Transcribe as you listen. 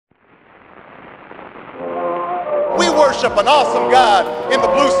worship an awesome God in the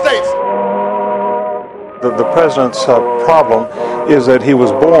blue states. The president's problem is that he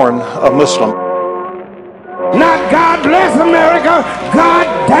was born a Muslim. Not God bless America, God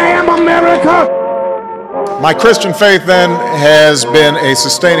damn America. My Christian faith then has been a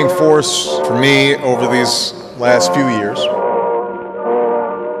sustaining force for me over these last few years.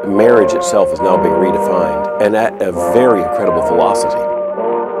 Marriage itself is now being redefined, and at a very incredible velocity.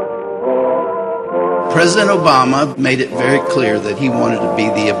 President Obama made it very clear that he wanted to be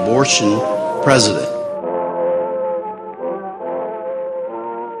the abortion president.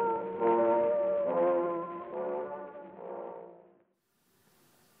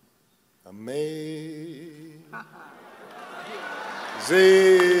 Amazing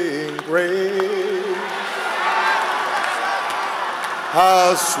grace,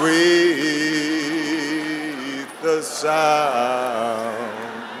 how sweet the sound.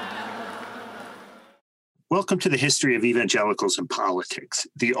 Welcome to the History of Evangelicals and Politics,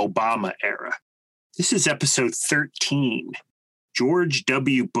 the Obama era. This is episode 13. George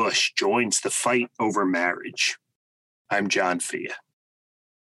W. Bush joins the fight over marriage. I'm John Fia.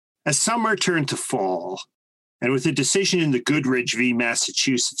 As summer turned to fall, and with a decision in the Goodridge v.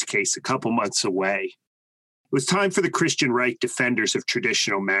 Massachusetts case a couple months away, it was time for the Christian right defenders of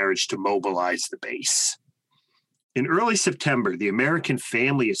traditional marriage to mobilize the base. In early September, the American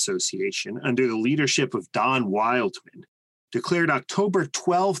Family Association, under the leadership of Don Wildman, declared October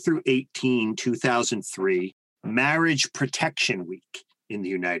 12 through 18, 2003, Marriage Protection Week in the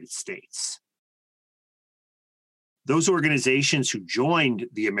United States. Those organizations who joined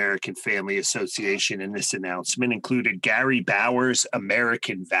the American Family Association in this announcement included Gary Bauer's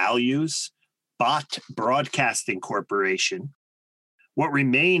American Values, Bott Broadcasting Corporation, What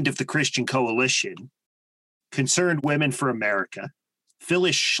Remained of the Christian Coalition, Concerned Women for America,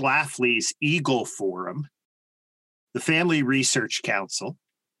 Phyllis Schlafly's Eagle Forum, the Family Research Council,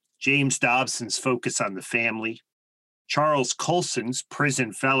 James Dobson's Focus on the Family, Charles Colson's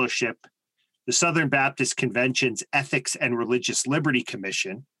Prison Fellowship, the Southern Baptist Convention's Ethics and Religious Liberty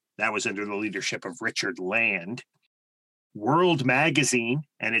Commission, that was under the leadership of Richard Land, World Magazine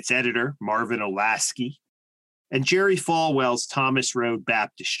and its editor, Marvin Olasky, and Jerry Falwell's Thomas Road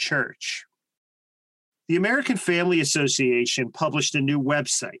Baptist Church. The American Family Association published a new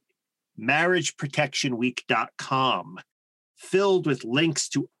website, marriageprotectionweek.com, filled with links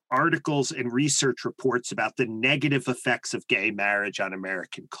to articles and research reports about the negative effects of gay marriage on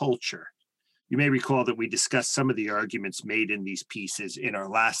American culture. You may recall that we discussed some of the arguments made in these pieces in our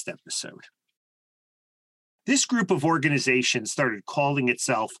last episode. This group of organizations started calling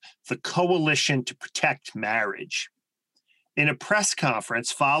itself the Coalition to Protect Marriage. In a press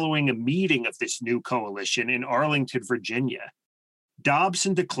conference following a meeting of this new coalition in Arlington, Virginia,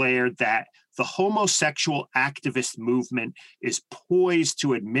 Dobson declared that the homosexual activist movement is poised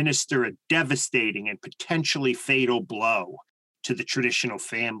to administer a devastating and potentially fatal blow to the traditional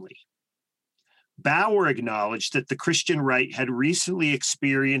family. Bauer acknowledged that the Christian right had recently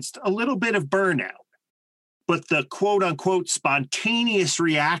experienced a little bit of burnout, but the quote-unquote spontaneous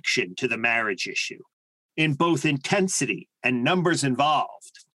reaction to the marriage issue, in both intensity and numbers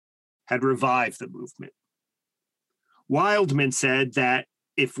involved, had revived the movement. Wildman said that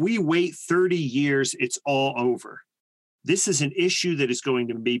if we wait 30 years, it's all over. This is an issue that is going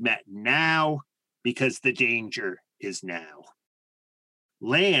to be met now because the danger is now.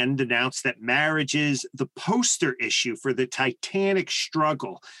 Land announced that marriage is the poster issue for the titanic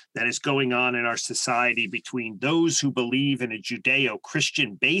struggle that is going on in our society between those who believe in a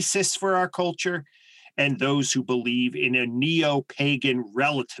Judeo-Christian basis for our culture and those who believe in a neo-pagan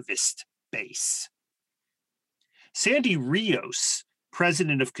relativist base. Sandy Rios,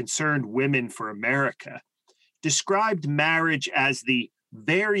 president of Concerned Women for America, described marriage as the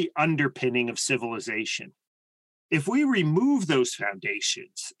very underpinning of civilization. If we remove those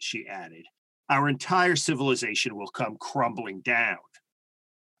foundations, she added, our entire civilization will come crumbling down.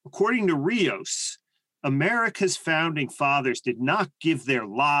 According to Rios, America's founding fathers did not give their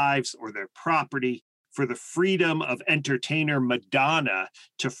lives or their property for the freedom of entertainer Madonna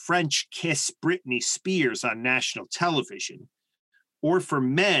to French kiss Britney Spears on national television, or for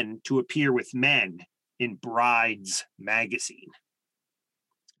men to appear with men in Brides magazine.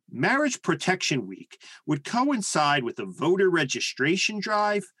 Marriage Protection Week would coincide with a voter registration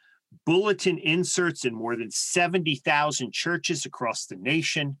drive, bulletin inserts in more than 70,000 churches across the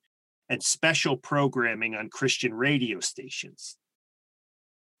nation, and special programming on Christian radio stations.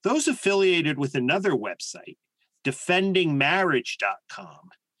 Those affiliated with another website, defendingmarriage.com,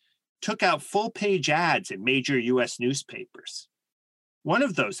 took out full-page ads in major U.S. newspapers. One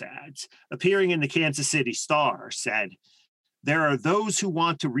of those ads, appearing in the Kansas City Star, said, "There are those who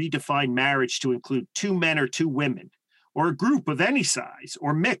want to redefine marriage to include 2 men or 2 women, or a group of any size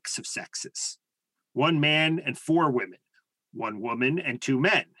or mix of sexes, 1 man and 4 women, 1 woman and 2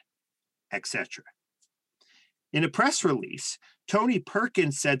 men, etc." In a press release, Tony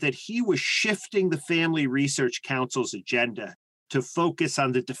Perkins said that he was shifting the Family Research Council's agenda to focus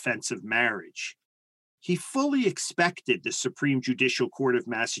on the defense of marriage. He fully expected the Supreme Judicial Court of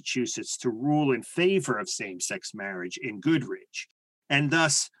Massachusetts to rule in favor of same-sex marriage in Goodridge, and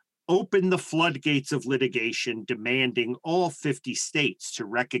thus open the floodgates of litigation demanding all 50 states to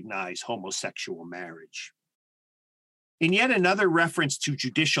recognize homosexual marriage. In yet another reference to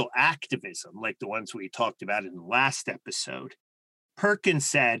judicial activism, like the ones we talked about in the last episode, Perkins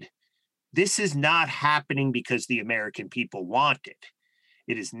said, "This is not happening because the American people want it.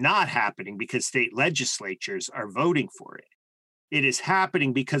 It is not happening because state legislatures are voting for it. It is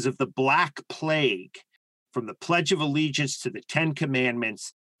happening because of the Black Plague, from the Pledge of Allegiance to the 10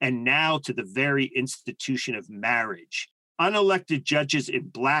 Commandments, and now to the very institution of marriage. Unelected judges in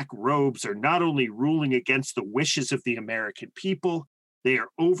black robes are not only ruling against the wishes of the American people, they are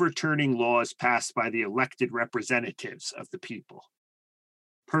overturning laws passed by the elected representatives of the people."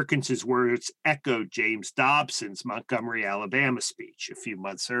 Perkins's words echoed James Dobson's Montgomery, Alabama speech a few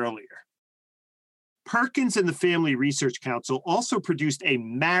months earlier. Perkins and the Family Research Council also produced a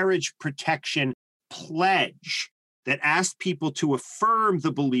marriage protection pledge that asked people to affirm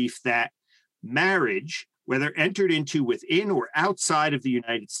the belief that marriage, whether entered into within or outside of the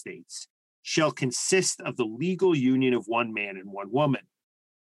United States, shall consist of the legal union of 1 man and 1 woman.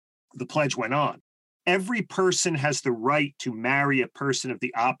 The pledge went on. Every person has the right to marry a person of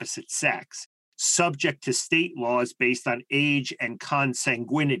the opposite sex, subject to state laws based on age and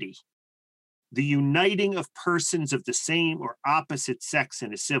consanguinity. The uniting of persons of the same or opposite sex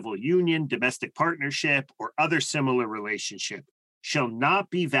in a civil union, domestic partnership, or other similar relationship shall not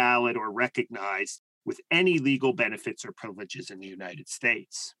be valid or recognized with any legal benefits or privileges in the United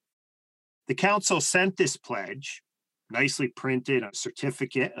States. The council sent this pledge, nicely printed, a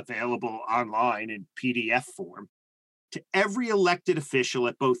certificate available online in PDF form, to every elected official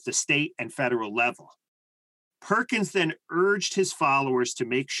at both the state and federal level. Perkins then urged his followers to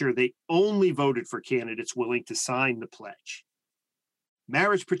make sure they only voted for candidates willing to sign the pledge.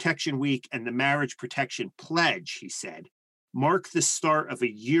 Marriage Protection Week and the Marriage Protection Pledge, he said, mark the start of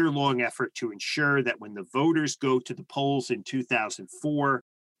a year-long effort to ensure that when the voters go to the polls in 2004,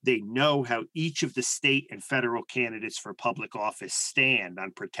 they know how each of the state and federal candidates for public office stand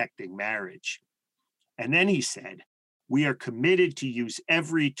on protecting marriage. And then he said, "We are committed to use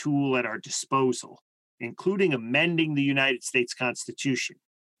every tool at our disposal, including amending the United States Constitution,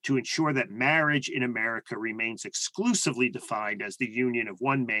 to ensure that marriage in America remains exclusively defined as the union of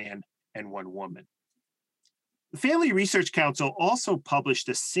 1 man and 1 woman." The Family Research Council also published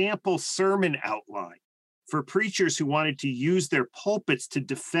a sample sermon outline for preachers who wanted to use their pulpits to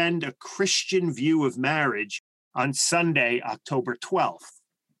defend a Christian view of marriage on Sunday, October 12th.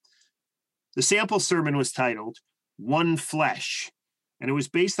 The sample sermon was titled "One Flesh," and it was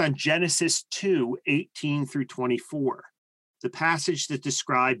based on Genesis 2:18 through 24, the passage that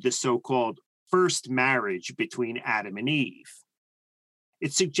described the so-called first marriage between Adam and Eve.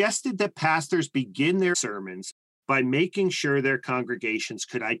 It suggested that pastors begin their sermons by making sure their congregations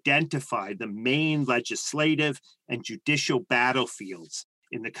could identify the main legislative and judicial battlefields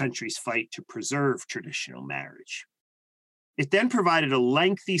in the country's fight to preserve traditional marriage. It then provided a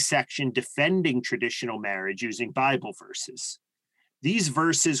lengthy section defending traditional marriage using Bible verses. These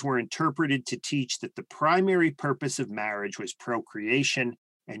verses were interpreted to teach that the primary purpose of marriage was procreation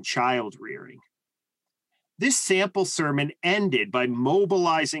and child rearing. This sample sermon ended by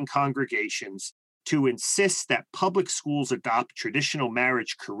mobilizing congregations to insist that public schools adopt traditional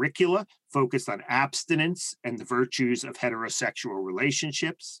marriage curricula focused on abstinence and the virtues of heterosexual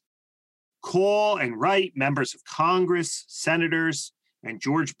relationships, call and write members of Congress, senators, and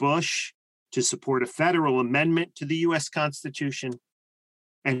George Bush to support a federal amendment to the U.S. Constitution,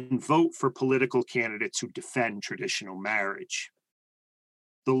 and vote for political candidates who defend traditional marriage.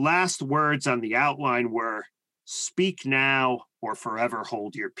 The last words on the outline were, "Speak now or forever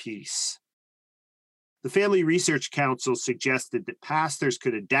hold your peace." The Family Research Council suggested that pastors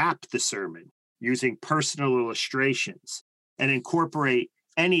could adapt the sermon using personal illustrations and incorporate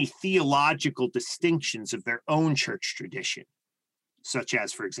any theological distinctions of their own church tradition, such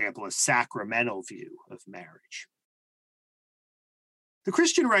as, for example, a sacramental view of marriage. The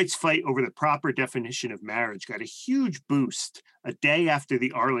Christian rights fight over the proper definition of marriage got a huge boost a day after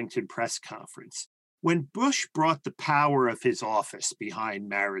the Arlington press conference, When Bush brought the power of his office behind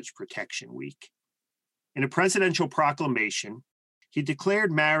Marriage Protection Week, in a presidential proclamation, he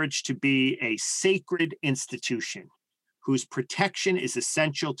declared marriage to be a sacred institution whose protection is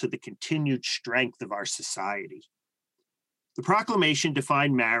essential to the continued strength of our society. The proclamation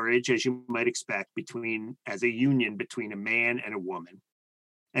defined marriage, as you might expect, as a union between a man and a woman,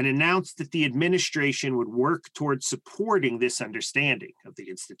 and announced that the administration would work towards supporting this understanding of the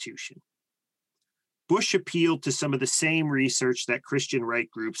institution. Bush appealed to some of the same research that Christian right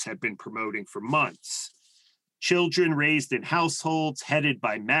groups had been promoting for months. Children raised in households headed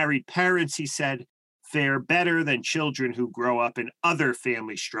by married parents, he said, fare better than children who grow up in other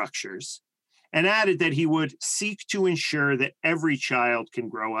family structures, and added that he would seek to ensure that every child can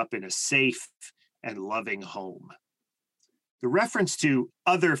grow up in a safe and loving home. The reference to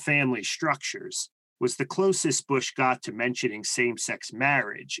other family structures was the closest Bush got to mentioning same-sex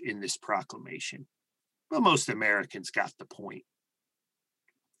marriage in this proclamation, but most Americans got the point.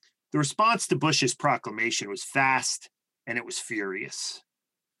 The response to Bush's proclamation was fast and it was furious.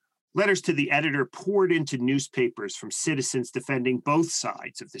 Letters to the editor poured into newspapers from citizens defending both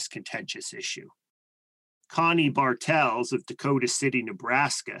sides of this contentious issue. Connie Bartels of Dakota City,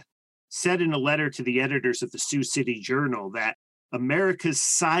 Nebraska, said in a letter to the editors of the Sioux City Journal that America's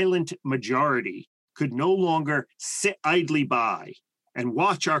silent majority could no longer sit idly by and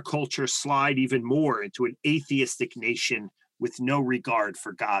watch our culture slide even more into an atheistic nation with no regard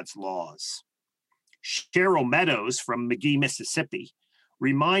for God's laws. Cheryl Meadows from Magee, Mississippi,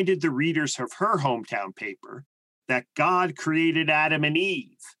 reminded the readers of her hometown paper that God created Adam and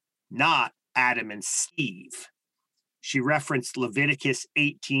Eve, not Adam and Steve. She referenced Leviticus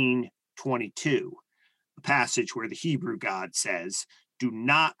 18:22, a passage where the Hebrew God says, "Do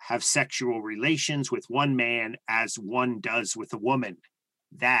not have sexual relations with one man as one does with a woman.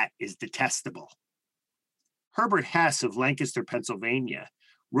 That is detestable." Herbert Hess of Lancaster, Pennsylvania,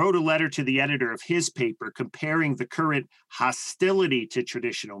 wrote a letter to the editor of his paper comparing the current hostility to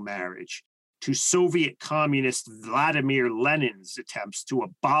traditional marriage to Soviet communist Vladimir Lenin's attempts to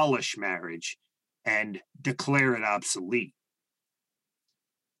abolish marriage and declare it obsolete.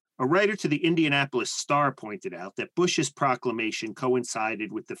 A writer to the Indianapolis Star pointed out that Bush's proclamation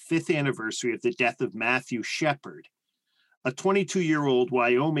coincided with the 5th anniversary of the death of Matthew Shepard, a 22-year-old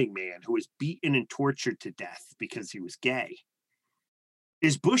Wyoming man who was beaten and tortured to death because he was gay.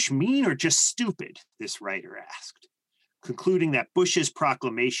 Is Bush mean or just stupid? This writer asked, concluding that Bush's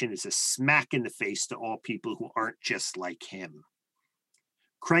proclamation is a smack in the face to all people who aren't just like him.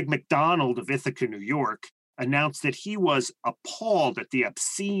 Craig McDonald of Ithaca, New York, announced that he was appalled at the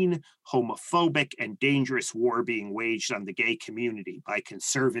obscene, homophobic, and dangerous war being waged on the gay community by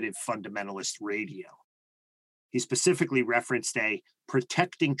conservative fundamentalist radio. He specifically referenced a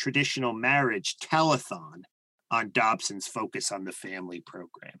Protecting Traditional Marriage telethon on Dobson's Focus on the Family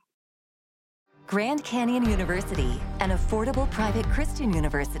program. Grand Canyon University, an affordable private Christian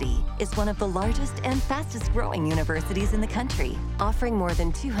university, is one of the largest and fastest growing universities in the country, offering more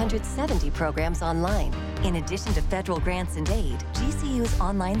than 270 programs online. In addition to federal grants and aid, GCU's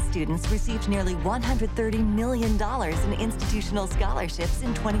online students received nearly $130 million in institutional scholarships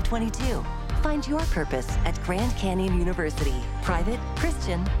in 2022. Find your purpose at Grand Canyon University. Private,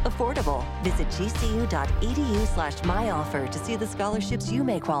 Christian, affordable. Visit gcu.edu/myoffer to see the scholarships you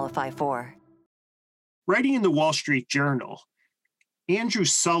may qualify for. Writing in the Wall Street Journal, Andrew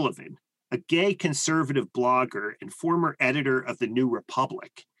Sullivan, a gay conservative blogger and former editor of the New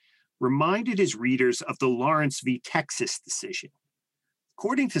Republic, reminded his readers of the Lawrence v. Texas decision.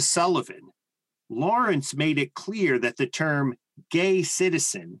 According to Sullivan, Lawrence made it clear that the term gay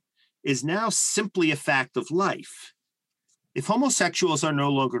citizen is now simply a fact of life. If homosexuals are no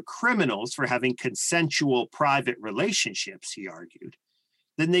longer criminals for having consensual private relationships, he argued,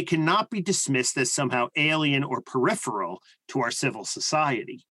 then they cannot be dismissed as somehow alien or peripheral to our civil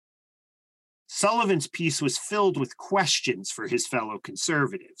society. Sullivan's piece was filled with questions for his fellow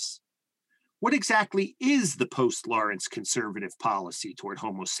conservatives. What exactly is the post-Lawrence conservative policy toward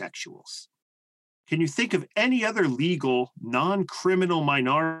homosexuals? Can you think of any other legal, non-criminal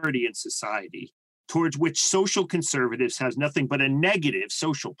minority in society towards which social conservatives has nothing but a negative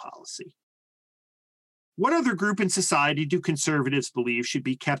social policy? What other group in society do conservatives believe should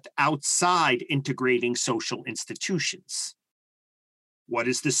be kept outside integrating social institutions? What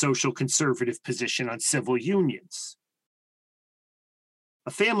is the social conservative position on civil unions?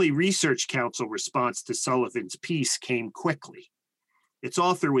 A Family Research Council response to Sullivan's piece came quickly. Its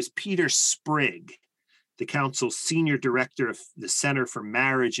author was Peter Sprigg, the council's senior director of the Center for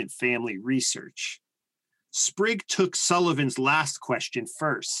Marriage and Family Research. Sprigg took Sullivan's last question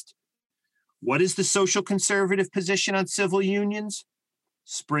first. What is the social conservative position on civil unions?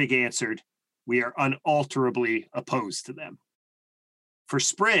 Sprigg answered, we are unalterably opposed to them. For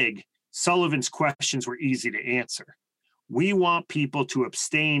Sprigg, Sullivan's questions were easy to answer. We want people to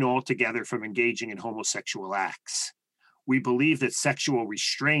abstain altogether from engaging in homosexual acts. We believe that sexual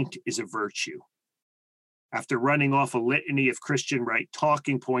restraint is a virtue. After running off a litany of Christian right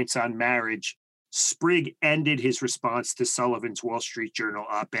talking points on marriage, Sprigg ended his response to Sullivan's Wall Street Journal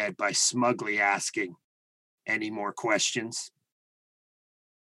op-ed by smugly asking, any more questions?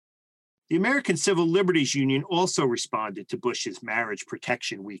 The American Civil Liberties Union also responded to Bush's Marriage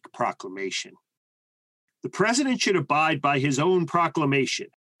Protection Week proclamation. The president should abide by his own proclamation,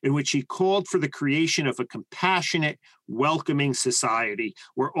 in which he called for the creation of a compassionate, welcoming society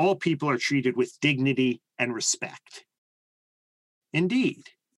where all people are treated with dignity and respect. Indeed,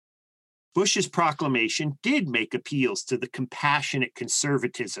 Bush's proclamation did make appeals to the compassionate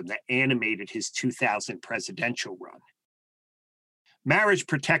conservatism that animated his 2000 presidential run. Marriage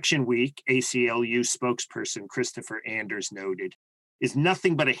Protection Week, ACLU spokesperson Christopher Anders noted, is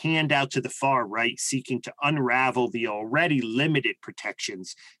nothing but a handout to the far right seeking to unravel the already limited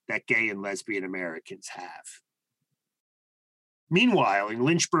protections that gay and lesbian Americans have. Meanwhile, in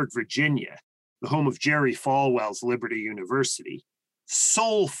Lynchburg, Virginia, the home of Jerry Falwell's Liberty University,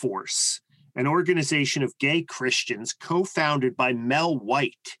 Soul Force, an organization of gay Christians co-founded by Mel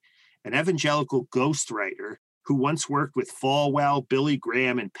White, an evangelical ghostwriter who once worked with Falwell, Billy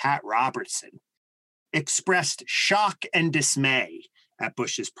Graham, and Pat Robertson, expressed shock and dismay at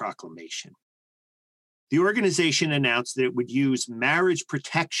Bush's proclamation. The organization announced that it would use Marriage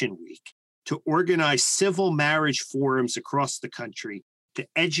Protection Week to organize civil marriage forums across the country to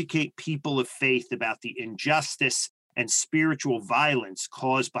educate people of faith about the injustice and spiritual violence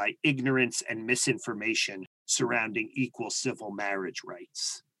caused by ignorance and misinformation surrounding equal civil marriage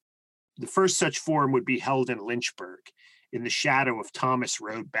rights. The first such forum would be held in Lynchburg, in the shadow of Thomas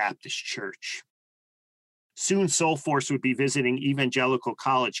Road Baptist Church. Soon, Soul Force would be visiting evangelical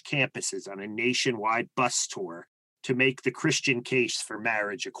college campuses on a nationwide bus tour to make the Christian case for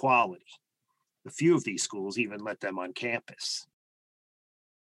marriage equality. A few of these schools even let them on campus.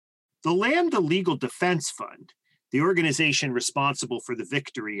 The Lambda Legal Defense Fund, the organization responsible for the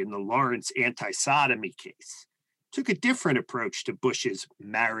victory in the Lawrence anti-sodomy case, took a different approach to Bush's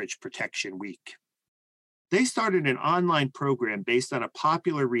Marriage Protection Week. They started an online program based on a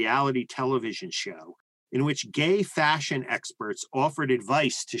popular reality television show in which gay fashion experts offered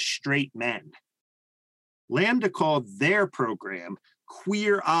advice to straight men. Lambda called their program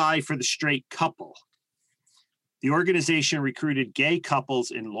Queer Eye for the Straight Couple. The organization recruited gay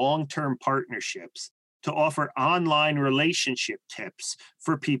couples in long-term partnerships to offer online relationship tips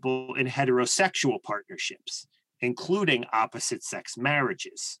for people in heterosexual partnerships, including opposite-sex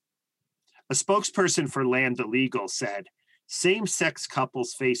marriages. A spokesperson for Lambda Legal said, same-sex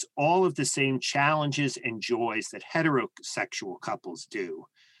couples face all of the same challenges and joys that heterosexual couples do,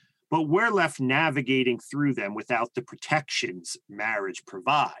 but we're left navigating through them without the protections marriage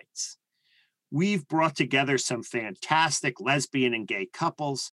provides. We've brought together some fantastic lesbian and gay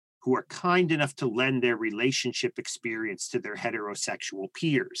couples who are kind enough to lend their relationship experience to their heterosexual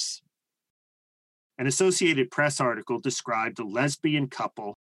peers. An Associated Press article described a lesbian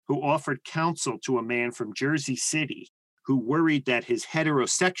couple who offered counsel to a man from Jersey City who worried that his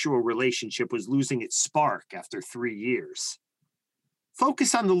heterosexual relationship was losing its spark after 3 years.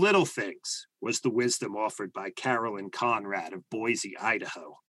 Focus on the little things, was the wisdom offered by Carolyn Conrad of Boise,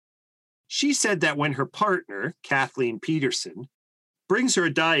 Idaho. She said that when her partner, Kathleen Peterson, brings her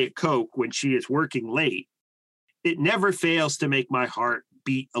a Diet Coke when she is working late, it never fails to make my heart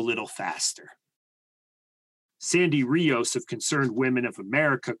beat a little faster. Sandy Rios of Concerned Women of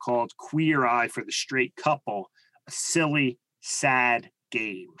America called Queer Eye for the Straight Couple a silly, sad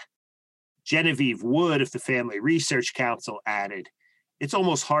game. Genevieve Wood of the Family Research Council added, it's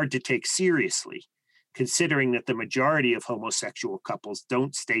almost hard to take seriously, considering that the majority of homosexual couples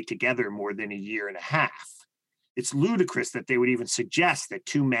don't stay together more than a year and a half. It's ludicrous that they would even suggest that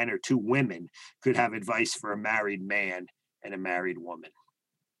 2 men or 2 women could have advice for a married man and a married woman.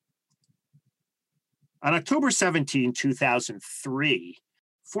 On October 17, 2003,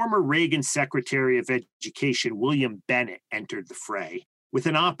 former Reagan Secretary of Education William Bennett entered the fray with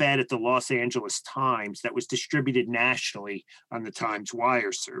an op-ed at the Los Angeles Times that was distributed nationally on the Times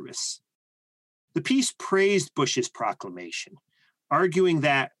Wire service. The piece praised Bush's proclamation, arguing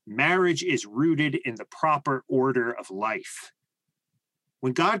that marriage is rooted in the proper order of life.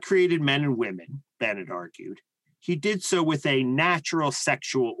 When God created men and women, Bennett argued, he did so with a natural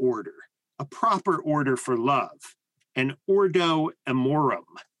sexual order, a proper order for love, an ordo amorum.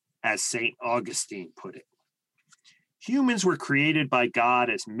 as St. Augustine put it. Humans were created by God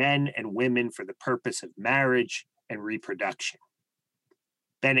as men and women for the purpose of marriage and reproduction.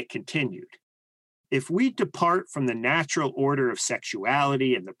 Bennett continued, if we depart from the natural order of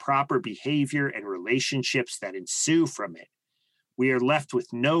sexuality and the proper behavior and relationships that ensue from it, we are left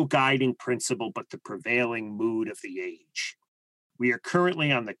with no guiding principle but the prevailing mood of the age. We are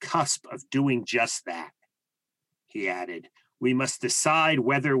currently on the cusp of doing just that. He added, we must decide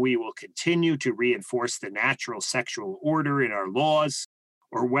whether we will continue to reinforce the natural sexual order in our laws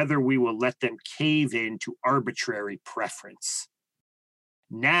or whether we will let them cave in to arbitrary preference.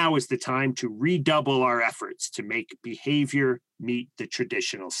 Now is the time to redouble our efforts to make behavior meet the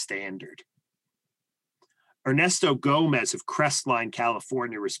traditional standard. Ernesto Gomez of Crestline,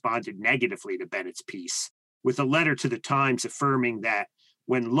 California, responded negatively to Bennett's piece with a letter to the Times affirming that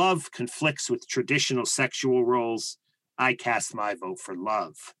when love conflicts with traditional sexual roles, I cast my vote for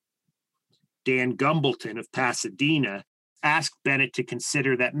love. Dan Gumbleton of Pasadena asked Bennett to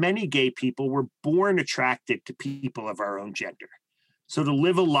consider that many gay people were born attracted to people of our own gender. So to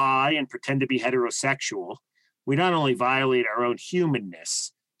live a lie and pretend to be heterosexual, we not only violate our own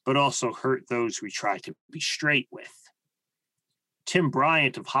humanness, but also hurt those we try to be straight with. Tim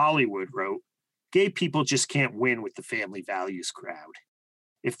Bryant of Hollywood wrote, gay people just can't win with the family values crowd.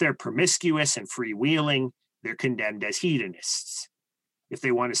 If they're promiscuous and freewheeling, they're condemned as hedonists. If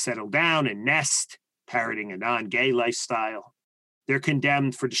they want to settle down and nest, parroting a non-gay lifestyle, they're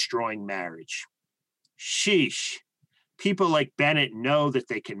condemned for destroying marriage. Sheesh. People like Bennett know that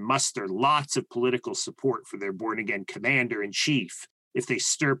they can muster lots of political support for their born-again commander-in-chief if they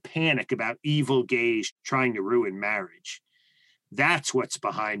stir panic about evil gays trying to ruin marriage. That's what's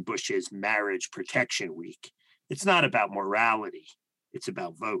behind Bush's Marriage Protection Week. It's not about morality. It's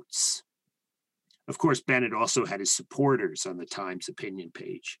about votes. Of course, Bennett also had his supporters on the Times opinion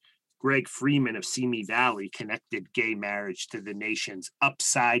page. Greg Freeman of Simi Valley connected gay marriage to the nation's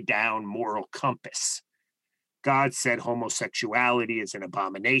upside-down moral compass. God said homosexuality is an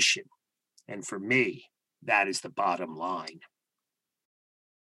abomination, and for me, that is the bottom line.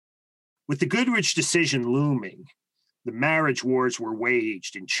 With the Goodrich decision looming, the marriage wars were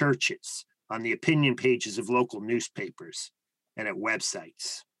waged in churches, on the opinion pages of local newspapers, and at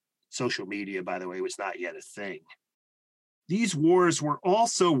websites. Social media, by the way, was not yet a thing. These wars were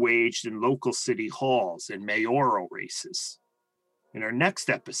also waged in local city halls and mayoral races. In our next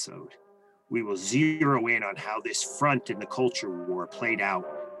episode, we will zero in on how this front in the culture war played out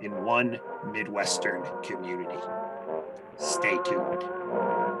in one Midwestern community. Stay tuned.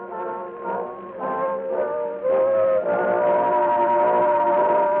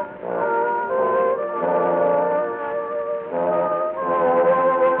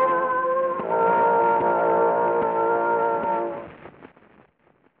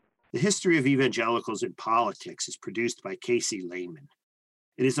 The History of Evangelicals in Politics is produced by Casey Lehman.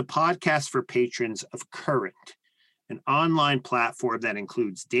 It is a podcast for patrons of Current, an online platform that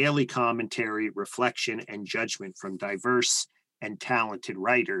includes daily commentary, reflection, and judgment from diverse and talented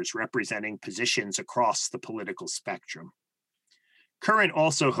writers representing positions across the political spectrum. Current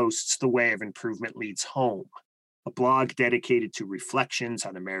also hosts The Way of Improvement Leads Home, a blog dedicated to reflections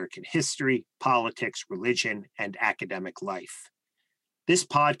on American history, politics, religion, and academic life. This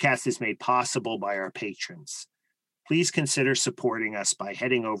podcast is made possible by our patrons. Please consider supporting us by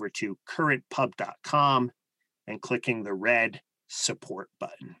heading over to currentpub.com and clicking the red support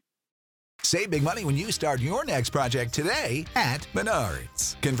button. Save big money when you start your next project today at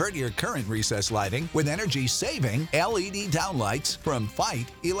Menards. Convert your current recess lighting with energy-saving LED downlights from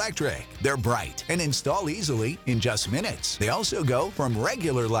Fight Electric. They're bright and install easily in just minutes. They also go from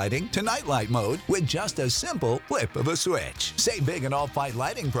regular lighting to nightlight mode with just a simple flip of a switch. Save big on all Fight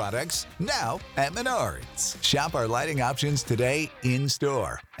lighting products now at Menards. Shop our lighting options today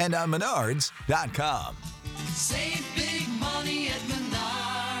in-store and on Menards.com. Save big.